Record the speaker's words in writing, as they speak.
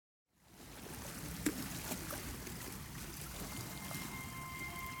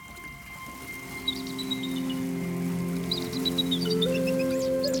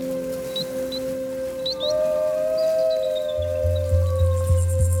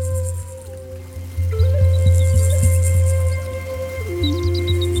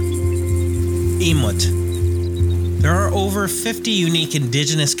over 50 unique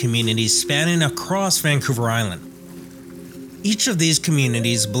Indigenous communities spanning across Vancouver Island. Each of these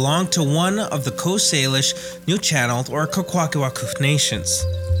communities belong to one of the Coast Salish, New Channel, or Kwakwaka'wakw nations.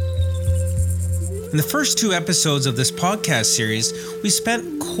 In the first 2 episodes of this podcast series, we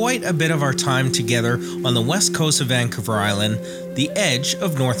spent quite a bit of our time together on the west coast of Vancouver Island, the edge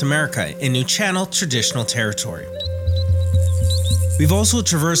of North America, in New Channel traditional territory. We've also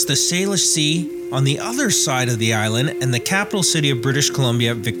traversed the Salish Sea on the other side of the island and the capital city of British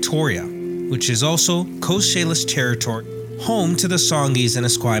Columbia, Victoria, which is also Coast Salish territory, home to the Songhees and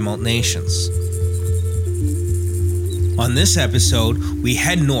Esquimalt nations. On this episode, we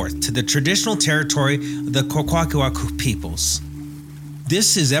head north to the traditional territory of the Kwakwaka'wakw peoples.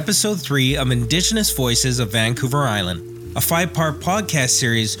 This is episode 3 of Indigenous Voices of Vancouver Island, a 5-part podcast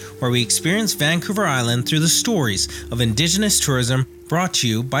series where we experience Vancouver Island through the stories of Indigenous tourism brought to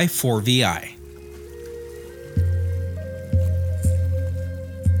you by 4VI.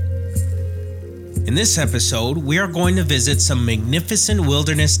 In this episode, we are going to visit some magnificent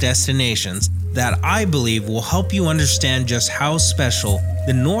wilderness destinations that I believe will help you understand just how special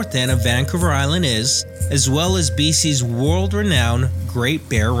the north end of Vancouver Island is, as well as BC's world-renowned Great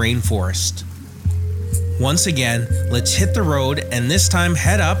Bear Rainforest. Once again, let's hit the road and this time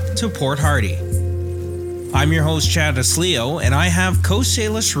head up to Port Hardy. I'm your host Chad Asleo, and I have Coast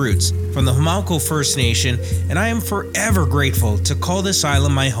Salish roots from the Homalco First Nation, and I am forever grateful to call this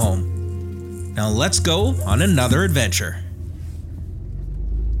island my home. Now let's go on another adventure.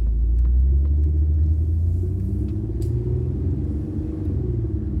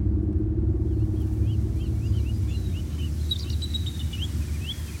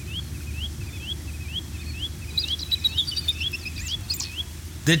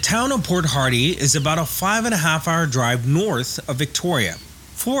 The town of Port Hardy is about a 5.5-hour drive north of Victoria,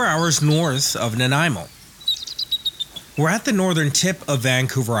 4 hours north of Nanaimo. We're at the northern tip of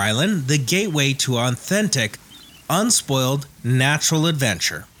Vancouver Island, the gateway to authentic, unspoiled, natural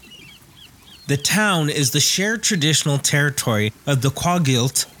adventure. The town is the shared traditional territory of the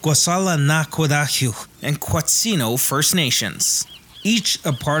Kwakiutl, Kwasala-na-Kwadahuk, and Quatsino First Nations, each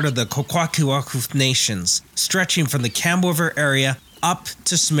a part of the Kwakwaka'wakw nations, stretching from the Campbell River area up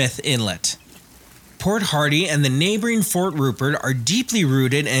to Smith Inlet. Port Hardy and the neighboring Fort Rupert are deeply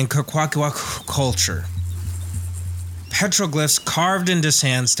rooted in Kwakwaka'wakw culture. Petroglyphs carved into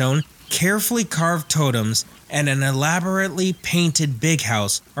sandstone, carefully carved totems, and an elaborately painted big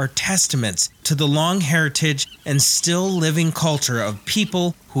house are testaments to the long heritage and still living culture of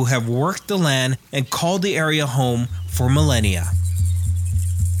people who have worked the land and called the area home for millennia.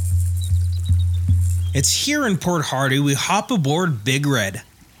 It's here in Port Hardy we hop aboard Big Red.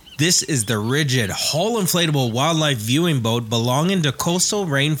 This is the rigid, hull-inflatable wildlife viewing boat belonging to Coastal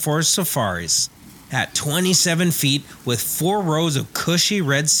Rainforest Safaris. At 27 feet with 4 rows of cushy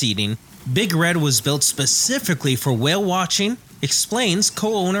red seating, Big Red was built specifically for whale watching, explains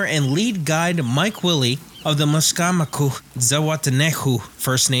co-owner and lead guide Mike Willey of the Muskamaku Zawatenehu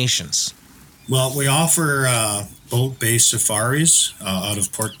First Nations. Well, we offer boat-based safaris out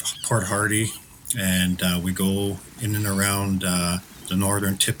of Port Hardy. And we go in and around the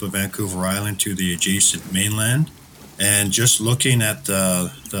northern tip of Vancouver Island to the adjacent mainland. And just looking at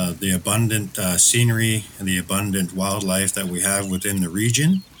the abundant scenery and the abundant wildlife that we have within the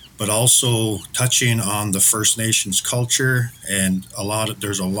region, but also touching on the First Nations culture and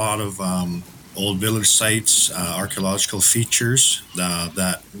there's a lot of old village sites, archaeological features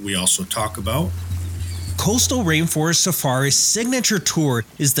that we also talk about. Coastal Rainforest Safari's signature tour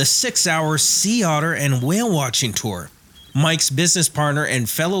is the 6-hour sea otter and whale watching tour. Mike's business partner and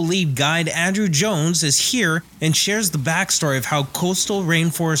fellow lead guide Andrew Jones is here and shares the backstory of how Coastal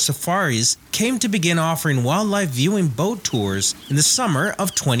Rainforest Safaris came to begin offering wildlife viewing boat tours in the summer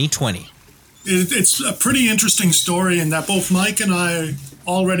of 2020. It's a pretty interesting story in that both Mike and I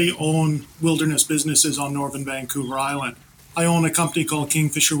already own wilderness businesses on northern Vancouver Island. I own a company called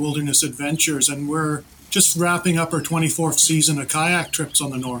Kingfisher Wilderness Adventures, and we're just wrapping up our 24th season of kayak trips on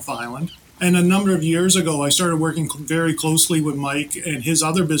the North Island. And a number of years ago, I started working very closely with Mike and his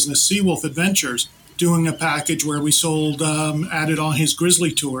other business, Seawolf Adventures, doing a package where we added on his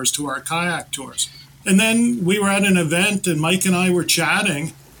grizzly tours to our kayak tours. And then we were at an event and Mike and I were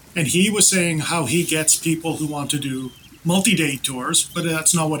chatting, and he was saying how he gets people who want to do multi-day tours, but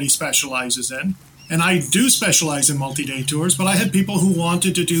that's not what he specializes in. And I do specialize in multi-day tours, but I had people who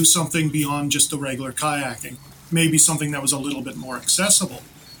wanted to do something beyond just the regular kayaking, maybe something that was a little bit more accessible.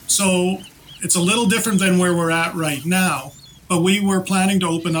 So it's a little different than where we're at right now, but we were planning to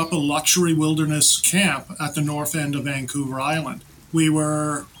open up a luxury wilderness camp at the north end of Vancouver Island. We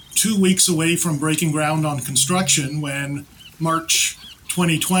were 2 weeks away from breaking ground on construction when March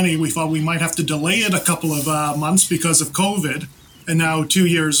 2020, we thought we might have to delay it a couple of months because of COVID. And now 2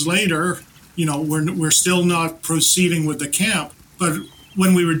 years later, we're still not proceeding with the camp. But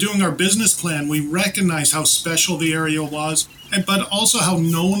when we were doing our business plan, we recognized how special the area was, but also how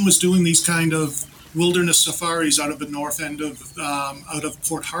no one was doing these kind of wilderness safaris out of the north end of out of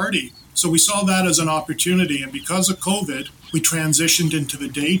Port Hardy. So we saw that as an opportunity, and because of COVID, we transitioned into the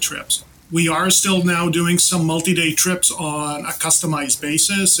day trips. We are still now doing some multi-day trips on a customized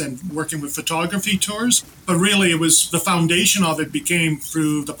basis and working with photography tours. But really, it was the foundation of it became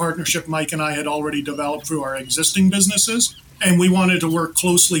through the partnership Mike and I had already developed through our existing businesses. And we wanted to work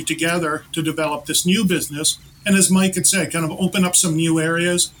closely together to develop this new business. And as Mike had said, kind of open up some new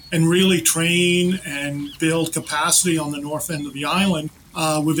areas and really train and build capacity on the north end of the island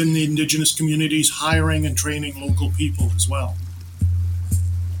within the Indigenous communities, hiring and training local people as well.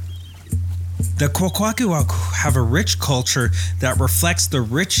 The Kwakwaka'wakw have a rich culture that reflects the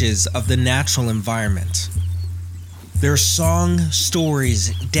riches of the natural environment. Their song, stories,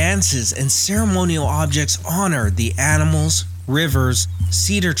 dances, and ceremonial objects honor the animals, rivers,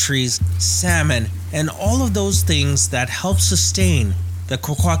 cedar trees, salmon, and all of those things that help sustain the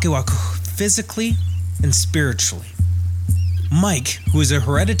Kwakwaka'wakw physically and spiritually. Mike, who is a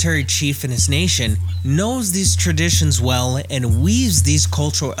hereditary chief in his nation, knows these traditions well and weaves these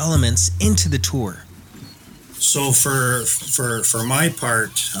cultural elements into the tour. So for my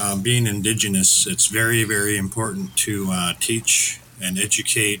part, being Indigenous, it's very, very important to teach and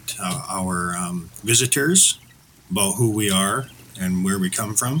educate our visitors about who we are and where we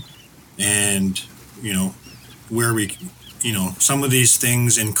come from. And, some of these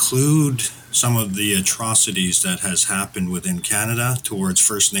things include some of the atrocities that has happened within Canada towards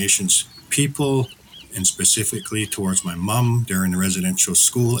First Nations people, and specifically towards my mom during the residential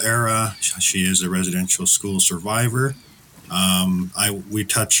school era. She is a residential school survivor. We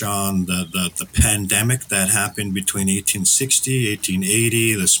touch on the pandemic that happened between 1860,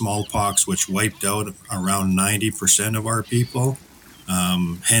 1880, the smallpox, which wiped out around 90% of our people.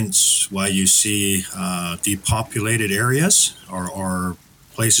 Hence why you see depopulated areas or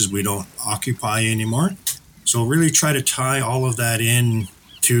places we don't occupy anymore. So really try to tie all of that in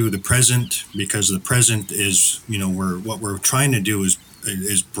to the present, because the present is, what we're trying to do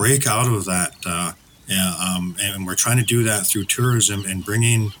is break out of that, and we're trying to do that through tourism and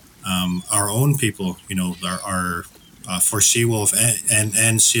bringing our own people. Our for Seawolf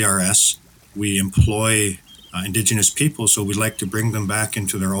and CRS, we employ Indigenous people, so we like to bring them back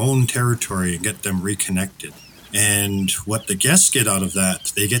into their own territory and get them reconnected. And what the guests get out of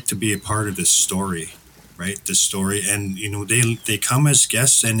that, they get to be a part of this story. Right, this story, and they come as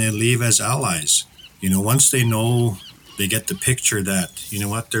guests and they leave as allies. Once they know, they get the picture that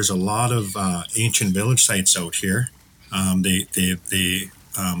there's a lot of ancient village sites out here. They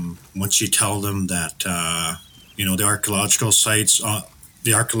once you tell them that the archaeological sites,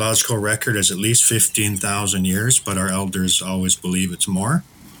 the archaeological record is at least 15,000 years, but our elders always believe it's more.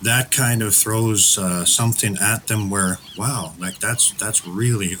 That kind of throws something at them where, wow, like that's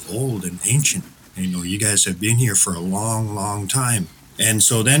really old and ancient. You guys have been here for a long, long time. And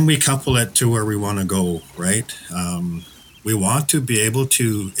so then we couple it to where we want to go, right? We want to be able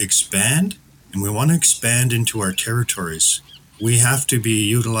to expand, and we want to expand into our territories. We have to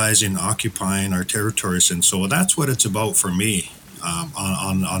be occupying our territories. And so that's what it's about for me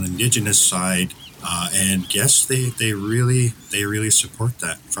on Indigenous side. And yes, they really support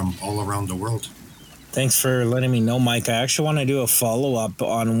that from all around the world. Thanks for letting me know, Mike. I actually want to do a follow-up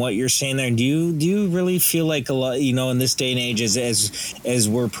on what you're saying there. Do you really feel like a lot, in this day and age, as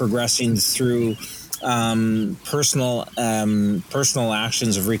we're progressing through personal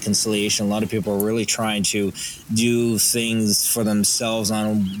actions of reconciliation, a lot of people are really trying to do things for themselves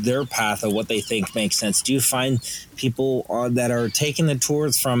on their path of what they think makes sense. Do you find people that are taking the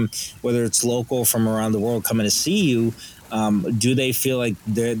tours from, whether it's local, from around the world, coming to see you, do they feel like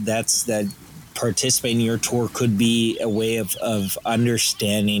that participating in your tour could be a way of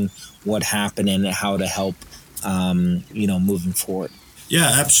understanding what happened and how to help, moving forward? Yeah,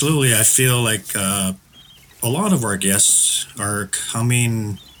 absolutely. I feel like a lot of our guests are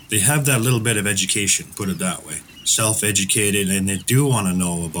coming, they have that little bit of education, put it that way, self-educated, and they do want to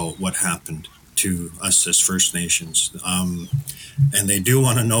know about what happened to us as First Nations. And they do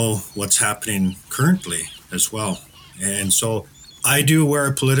want to know what's happening currently as well. And so I do wear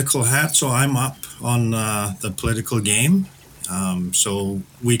a political hat, so I'm up on the political game. So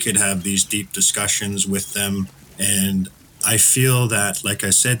we could have these deep discussions with them. And I feel that, like I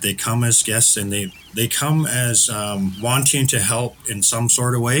said, they come as guests, and they come as wanting to help in some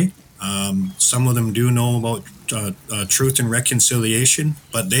sort of way. Some of them do know about truth and reconciliation,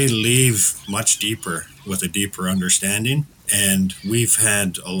 but they leave much deeper with a deeper understanding. And we've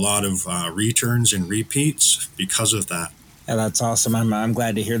had a lot of returns and repeats because of that. Yeah, that's awesome. I'm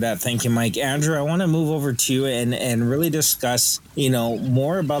glad to hear that. Thank you, Mike. Andrew, I want to move over to you and really discuss,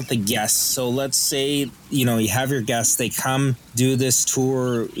 more about the guests. So let's say, you have your guests, they come do this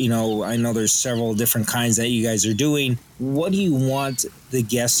tour. I know there's several different kinds that you guys are doing. What do you want the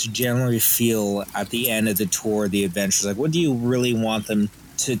guests to generally feel at the end of the tour, the adventures? Like, what do you really want them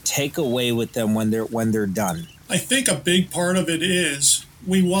to take away with them when they're done? I think a big part of it is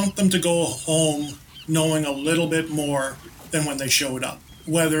we want them to go home knowing a little bit more than when they showed up,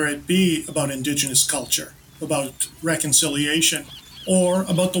 whether it be about Indigenous culture, about reconciliation, or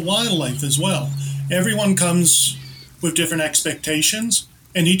about the wildlife as well. Everyone comes with different expectations,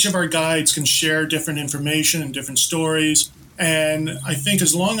 and each of our guides can share different information and different stories. And I think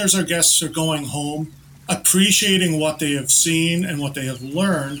as long as our guests are going home, appreciating what they have seen and what they have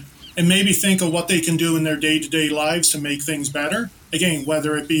learned, and maybe think of what they can do in their day-to-day lives to make things better. Again,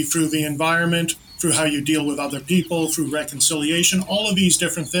 whether it be through the environment, through how you deal with other people, through reconciliation, all of these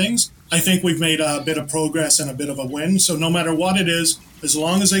different things, I think we've made a bit of progress and a bit of a win. So no matter what it is, as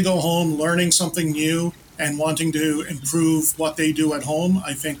long as they go home learning something new and wanting to improve what they do at home,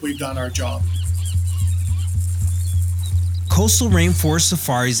 I think we've done our job. Coastal Rainforest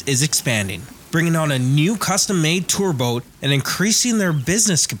Safaris is expanding, bringing on a new custom-made tour boat and increasing their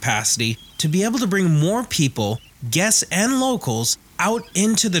business capacity to be able to bring more people, guests and locals, out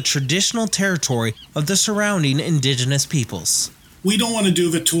into the traditional territory of the surrounding Indigenous peoples. We don't want to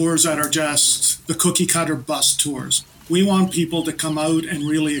do the tours that are just the cookie-cutter bus tours. We want people to come out and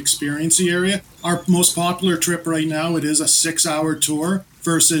really experience the area. Our most popular trip right now, it is a 6-hour tour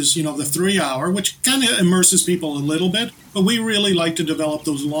versus, the 3-hour, which kind of immerses people a little bit. But we really like to develop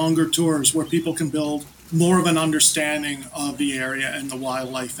those longer tours where people can build more of an understanding of the area and the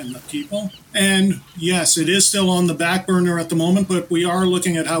wildlife and the people. And yes, it is still on the back burner at the moment, but we are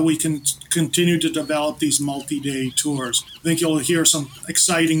looking at how we can continue to develop these multi-day tours. I think you'll hear some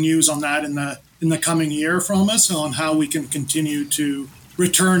exciting news on that in the coming year from us on how we can continue to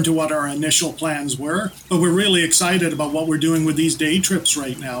return to what our initial plans were. But we're really excited about what we're doing with these day trips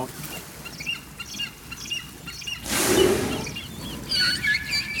right now.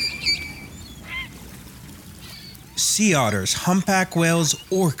 Sea otters, humpback whales,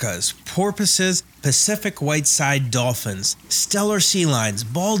 orcas, porpoises, Pacific white-side dolphins, stellar sea lions,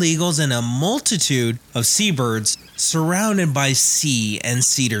 bald eagles, and a multitude of seabirds surrounded by sea and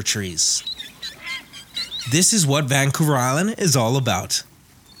cedar trees. This is what Vancouver Island is all about.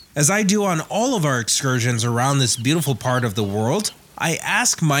 As I do on all of our excursions around this beautiful part of the world, I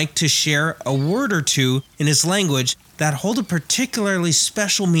ask Mike to share a word or two in his language that hold a particularly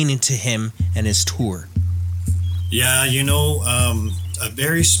special meaning to him and his tour. Yeah, a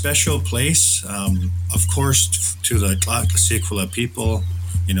very special place. Of course, to the Tlaxcala people,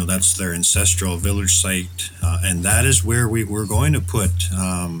 that's their ancestral village site. And that is where we were going to put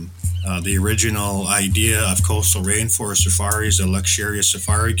the original idea of Coastal Rainforest Safaris, a luxurious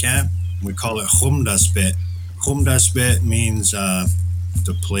safari camp. We call it Humdaspet. Humdaspet means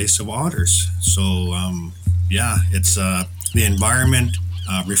the place of otters. So, it's the environment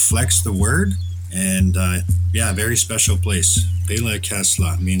reflects the word. And very special place. Bela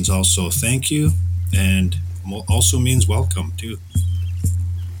Kasla means also thank you, and also means welcome too.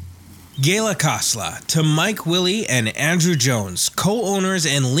 Gela Kasla to Mike Willie and Andrew Jones, co-owners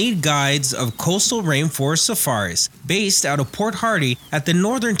and lead guides of Coastal Rainforest Safaris, based out of Port Hardy at the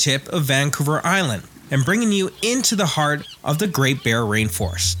northern tip of Vancouver Island, and bringing you into the heart of the Great Bear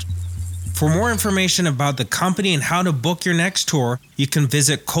Rainforest. For more information about the company and how to book your next tour, you can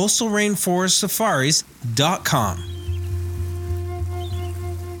visit coastalrainforestsafaris.com.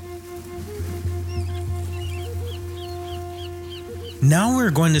 Now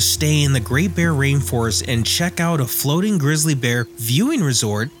we're going to stay in the Great Bear Rainforest and check out a floating grizzly bear viewing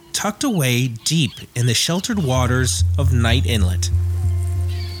resort tucked away deep in the sheltered waters of Knight Inlet.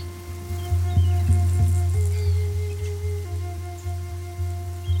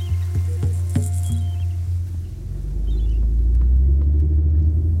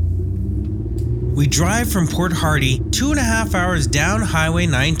 We drive from Port Hardy 2.5 hours down Highway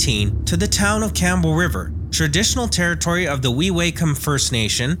 19 to the town of Campbell River, traditional territory of the Wewaykum First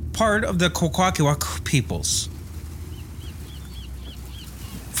Nation, part of the Kwakwaka'wakw peoples.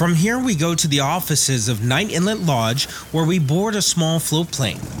 From here we go to the offices of Knight Inlet Lodge, where we board a small float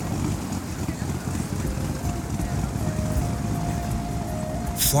plane.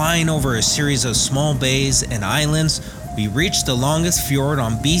 Flying over a series of small bays and islands, we reach the longest fjord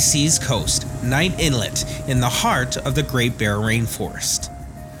on BC's coast, Knight Inlet, in the heart of the Great Bear Rainforest.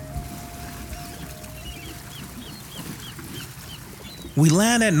 We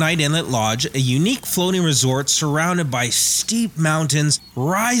land at Knight Inlet Lodge, a unique floating resort surrounded by steep mountains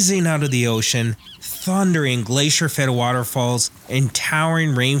rising out of the ocean, thundering glacier-fed waterfalls, and towering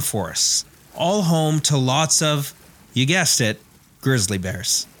rainforests, all home to lots of, you guessed it, grizzly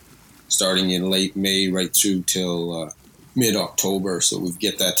bears. Starting in late May right through till mid-October, so we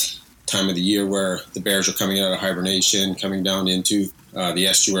get that time of the year where the bears are coming out of hibernation, coming down into the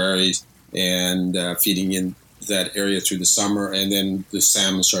estuaries and feeding in that area through the summer, and then the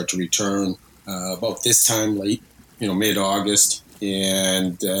salmon start to return about this time, late, mid-August,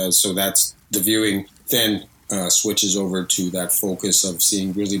 and so that's the viewing then switches over to that focus of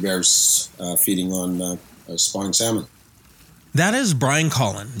seeing grizzly bears feeding on spawning salmon. That is Brian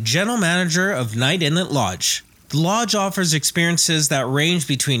Collin, General Manager of Knight Inlet Lodge. The lodge offers experiences that range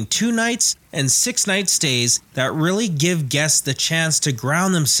between 2 nights and 6-night stays that really give guests the chance to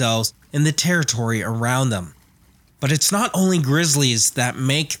ground themselves in the territory around them. But it's not only grizzlies that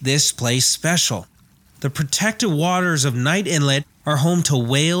make this place special. The protected waters of Knight Inlet are home to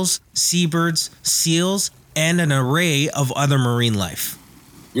whales, seabirds, seals, and an array of other marine life.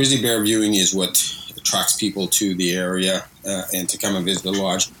 Grizzly bear viewing is what attracts people to the area and to come and visit the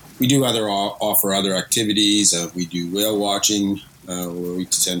lodge. We do offer other activities. We do whale watching, where we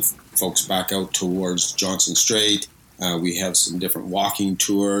send folks back out towards Johnson Strait. We have some different walking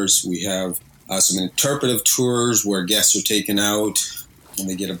tours. We have some interpretive tours where guests are taken out and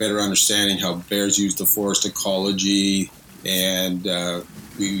they get a better understanding how bears use the forest ecology, and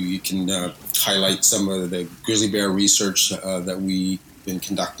we can highlight some of the grizzly bear research that we've been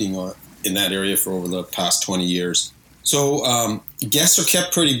conducting in that area for over the past 20 years. So guests are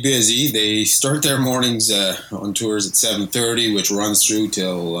kept pretty busy. They start their mornings on tours at 7:30, which runs through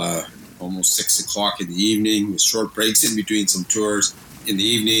till almost 6 o'clock in the evening, with short breaks in between some tours. In the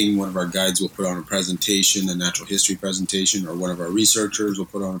evening, one of our guides will put on a presentation, a natural history presentation, or one of our researchers will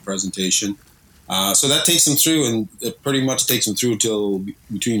put on a presentation. So that takes them through, and it pretty much takes them through till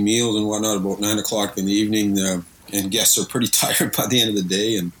between meals and whatnot, about 9 o'clock in the evening. And guests are pretty tired by the end of the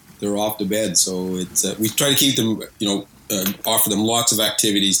day, and they're off to bed. So it's we try to keep them, offer them lots of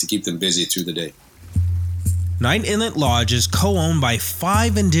activities to keep them busy through the day. Knight Inlet Lodge is co-owned by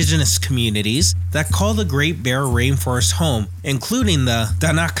 5 indigenous communities that call the Great Bear Rainforest home, including the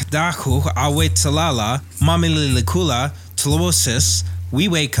Danakdahu, Awetsalala, Mamililikula, Tlowosis,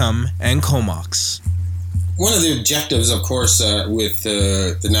 Wewakam, and Comox. One of the objectives, of course, with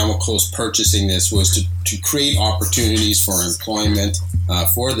the Navajo purchasing this was to create opportunities for employment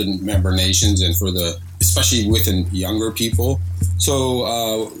for the member nations and for especially within younger people.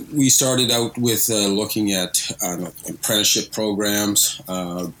 So we started out with looking at apprenticeship programs,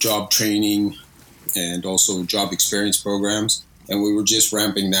 job training, and also job experience programs. And we were just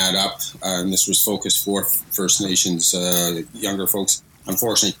ramping that up. And this was focused for First Nations younger folks.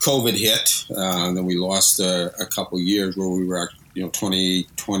 Unfortunately, COVID hit, and then we lost a couple of years where we were,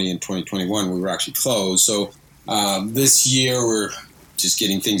 2020 and 2021, we were actually closed. So this year we're just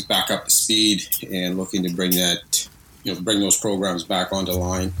getting things back up to speed and looking to bring that, bring those programs back onto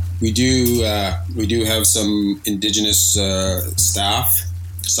line. We do have some indigenous staff,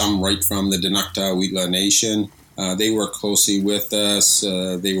 some right from the Danakta Wheatla Nation. They work closely with us.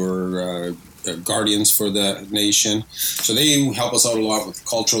 They were guardians for the nation. So they help us out a lot with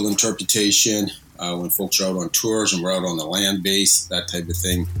cultural interpretation when folks are out on tours and we're out on the land base, that type of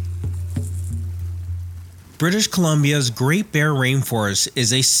thing. British Columbia's Great Bear Rainforest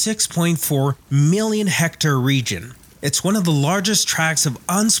is a 6.4 million hectare region. It's one of the largest tracts of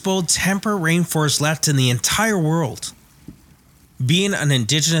unspoiled temperate rainforest left in the entire world. Being an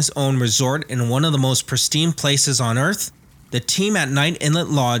indigenous-owned resort in one of the most pristine places on Earth, the team at Knight Inlet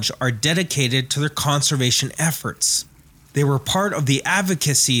Lodge are dedicated to their conservation efforts. They were part of the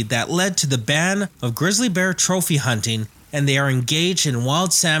advocacy that led to the ban of grizzly bear trophy hunting, and they are engaged in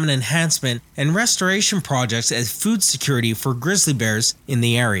wild salmon enhancement and restoration projects as food security for grizzly bears in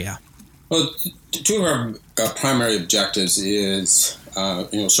the area. Well, two of our primary objectives is,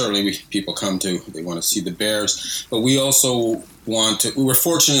 certainly people come they want to see the bears, but we also we were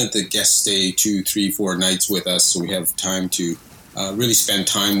fortunate that guests stay 2, 3, 4 nights with us, so we have time to really spend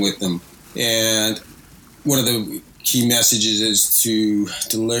time with them. And one of the key messages is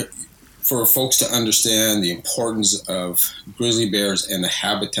for folks to understand the importance of grizzly bears and the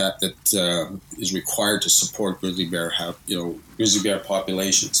habitat that is required to support grizzly bear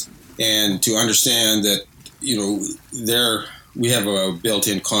populations, and to understand that their we have a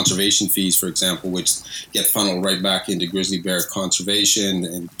built-in conservation fees, for example, which get funneled right back into grizzly bear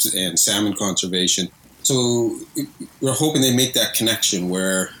conservation and salmon conservation. So we're hoping they make that connection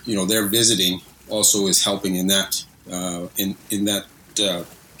where, their visiting also is helping in that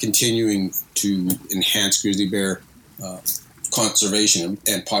continuing to enhance grizzly bear conservation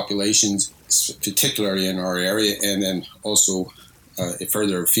and populations, particularly in our area, and then also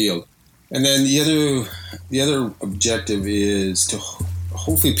further afield. And then the other objective is to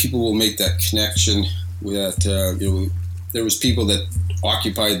hopefully people will make that connection with there was people that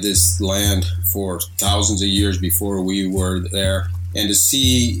occupied this land for thousands of years before we were there, and to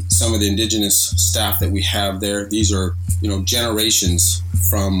see some of the indigenous staff that we have there. These are generations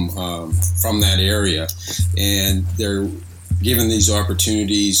from that area, and they're given these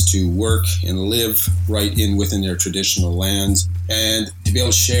opportunities to work and live right within their traditional lands, and to be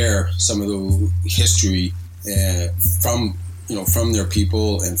able to share some of the history from their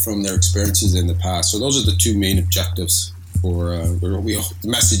people and from their experiences in the past. So those are the two main objectives for the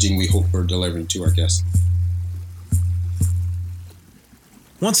messaging we hope we're delivering to our guests.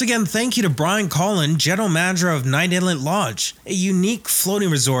 Once again, thank you to Brian Collin, General Manager of Night Inlet Lodge, a unique floating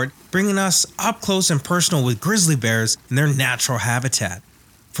resort bringing us up close and personal with grizzly bears in their natural habitat.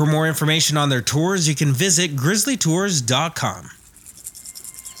 For more information on their tours, you can visit grizzlytours.com.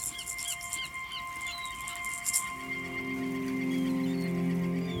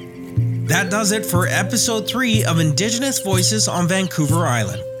 That does it for episode 3 of Indigenous Voices on Vancouver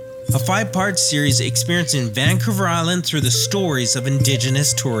Island, a 5-part series experiencing Vancouver Island through the stories of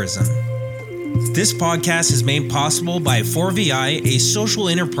Indigenous tourism. This podcast is made possible by 4VI, a social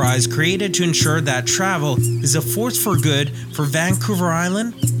enterprise created to ensure that travel is a force for good for Vancouver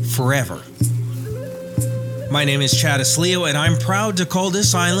Island forever. My name is Chad Asleo, and I'm proud to call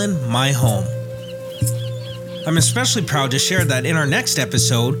this island my home. I'm especially proud to share that in our next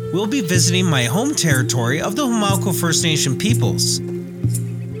episode, we'll be visiting my home territory of the Humalco First Nation peoples.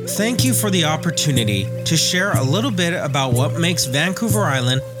 Thank you for the opportunity to share a little bit about what makes Vancouver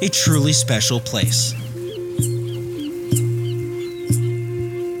Island a truly special place.